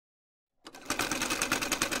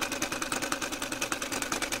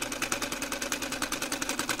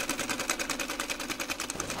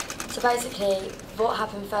So basically, what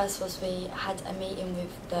happened first was we had a meeting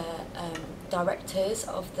with the directors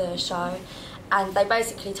of the show, and they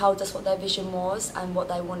basically told us what their vision was and what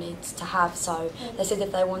they wanted to have. So they said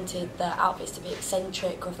if they wanted the outfits to be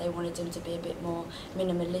eccentric or if they wanted them to be a bit more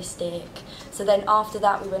minimalistic. So then after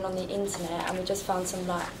that we went on the internet and we just found some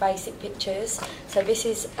like basic pictures. So this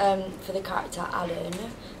is for the character Alan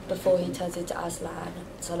before he turns into Aslan,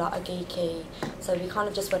 so like a geeky. So we kind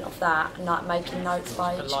of just went off that and like making notes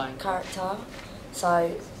by each character.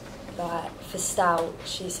 So like for Stout,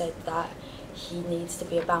 she said that he needs to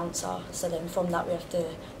be a bouncer, so then from that we have to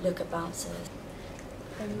look at bouncers.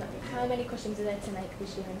 How many costumes are there to make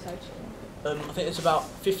this year in total? I think it's about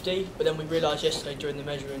 50, but then we realised yesterday during the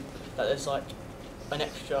measuring that there's like an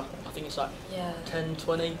extra, I think it's like 10,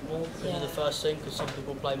 20 more in the first scene, because some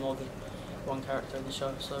people play more than one character in the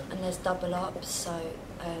show. So. And there's double ups, so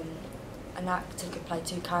an actor could play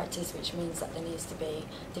two characters, which means that there needs to be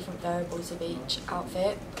different variables of each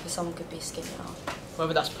outfit, because someone could be skinnier.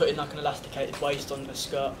 Whether that's putting like an elasticated waist on a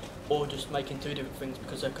skirt or just making two different things,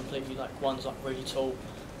 because they're completely like, one's like really tall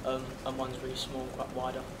and one's really small, quite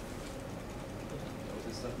wider.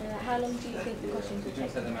 How long do you think the costumes will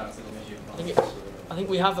take? I think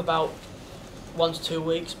we have about 1 to 2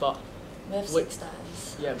 weeks, but we have 6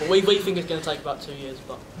 days. Yeah, but we think it's going to take about 2 years,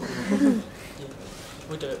 but yeah,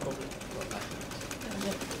 we'll do it probably.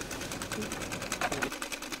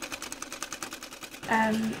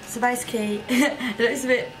 So basically, it looks a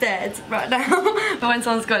bit dead right now, but when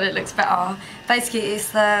someone's got it, it looks better. Basically,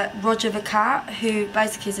 it's the Roger the Cat, who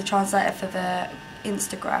basically is a translator for the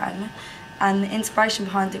Instagram, and the inspiration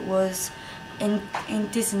behind it was in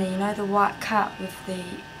Disney, you know, the white cat with the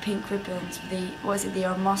pink ribbons, the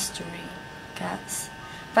Armustry cats.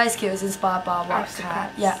 Basically, it was inspired by a white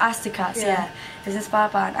cat. Yeah, Astacats, yeah. It was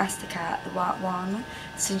inspired by an Astacat, the white one.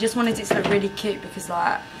 So you just wanted it to look really cute, because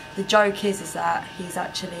like the joke is that he's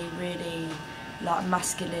actually really like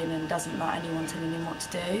masculine and doesn't like anyone telling him what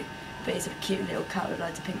to do. But he's a cute little cat with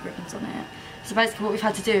loads of pink ribbons on it. So basically what we've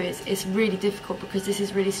had to do is, it's really difficult because this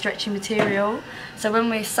is really stretchy material. So when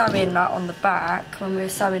we're sewing like on the back, when we're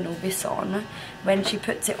sewing all this on, when she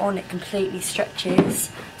puts it on, it completely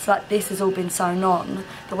stretches. So like this has all been sewn on,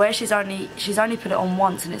 but where she's only put it on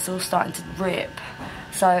once and it's all starting to rip.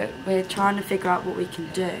 So we're trying to figure out what we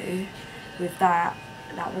can do with that,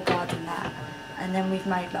 like regarding that. And then we've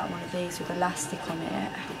made like one of these with elastic on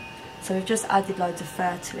it. So we've just added loads of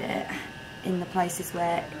fur to it in the places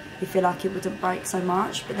where we feel like it wouldn't break so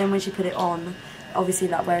much. But then when she put it on, obviously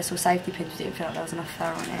like where it's all safety pins, we didn't feel like there was enough fur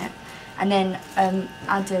on it. And then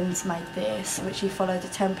Adam's made this, which he followed a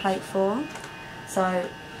template for. So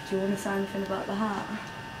do you want to say anything about the hat?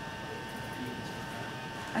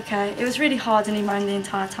 Okay, it was really hard and he moaned the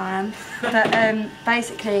entire time. But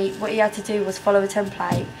basically what he had to do was follow a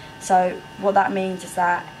template. So what that means is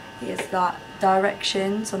that he has like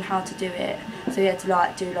directions on how to do it. So he had to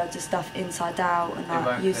like do loads of stuff inside out and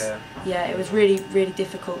like use. Yeah, it was really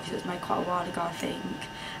difficult because it was made quite a while ago, I think.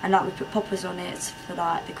 And like we put poppers on it for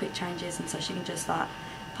like the quick changes, and so she can just like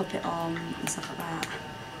pop it on and stuff like that.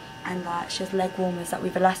 And like she has leg warmers that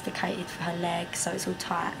we've elasticated for her legs, so it's all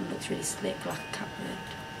tight and looks really slick like a cat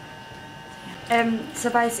would.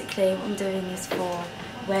 So basically what I'm doing is for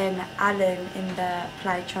when Alan in the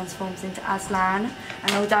play transforms into Aslan,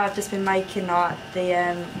 and although I've just been making like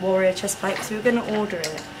the warrior chest plate, because we were going to order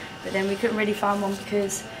it, but then we couldn't really find one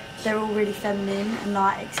because they're all really feminine and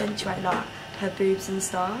like accentuate like her boobs and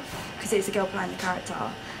stuff, because it's a girl playing the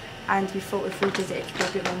character, and we thought if we did it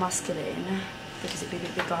could be a bit more masculine because it'd be a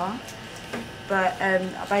bit bigger. But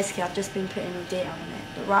basically I've just been putting all detail on it,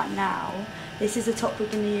 but right now this is the top we're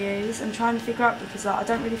going to use. I'm trying to figure out, because like I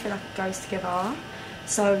don't really feel like it goes together.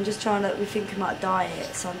 So I'm just trying to, we think we might dye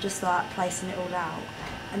it, so I'm just like placing it all out.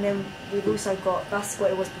 And then we've also got, that's what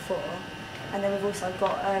it was before, and then we've also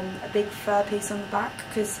got a big fur piece on the back,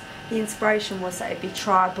 because the inspiration was that it'd be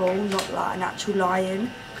tribal, not like an actual lion,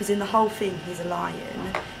 because in the whole thing he's a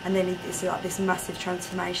lion, and then it's like this massive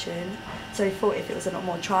transformation. So we thought if it was a lot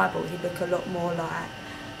more tribal, he'd look a lot more like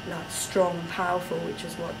strong and powerful, which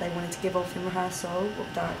was what they wanted to give off in rehearsal, what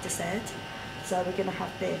the director said. So we're going to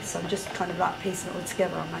have this, so I'm just kind of like piecing it all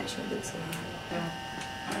together and make sure it looks alright.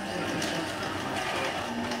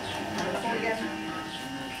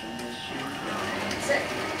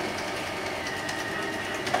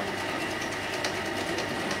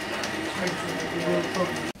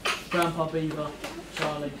 Grandpa Beaver,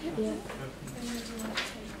 Charlie. Yeah.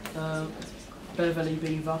 Beverly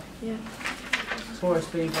Beaver. Yeah. Horace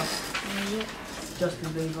Beaver. Yeah.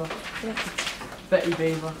 Justin Beaver. Yeah. Betty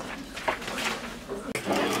Beaver.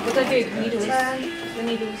 What do I do? The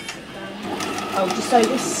needles. Oh, just so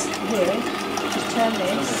this here, just turn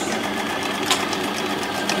this.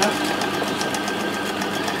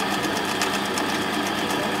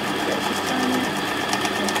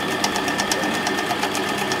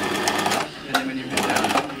 And then when you put down.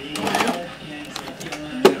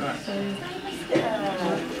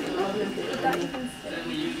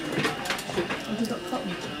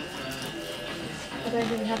 I don't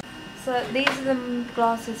really have. So these are the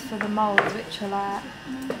glasses for the moulds, which are like,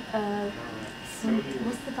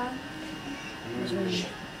 what's the band?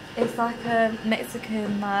 It's like a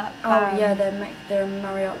Mexican band. Oh yeah, they're a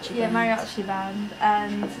mariachi band. Yeah, mariachi band,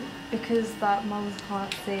 and because that moulds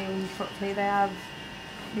can't see properly, they have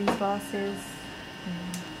these glasses.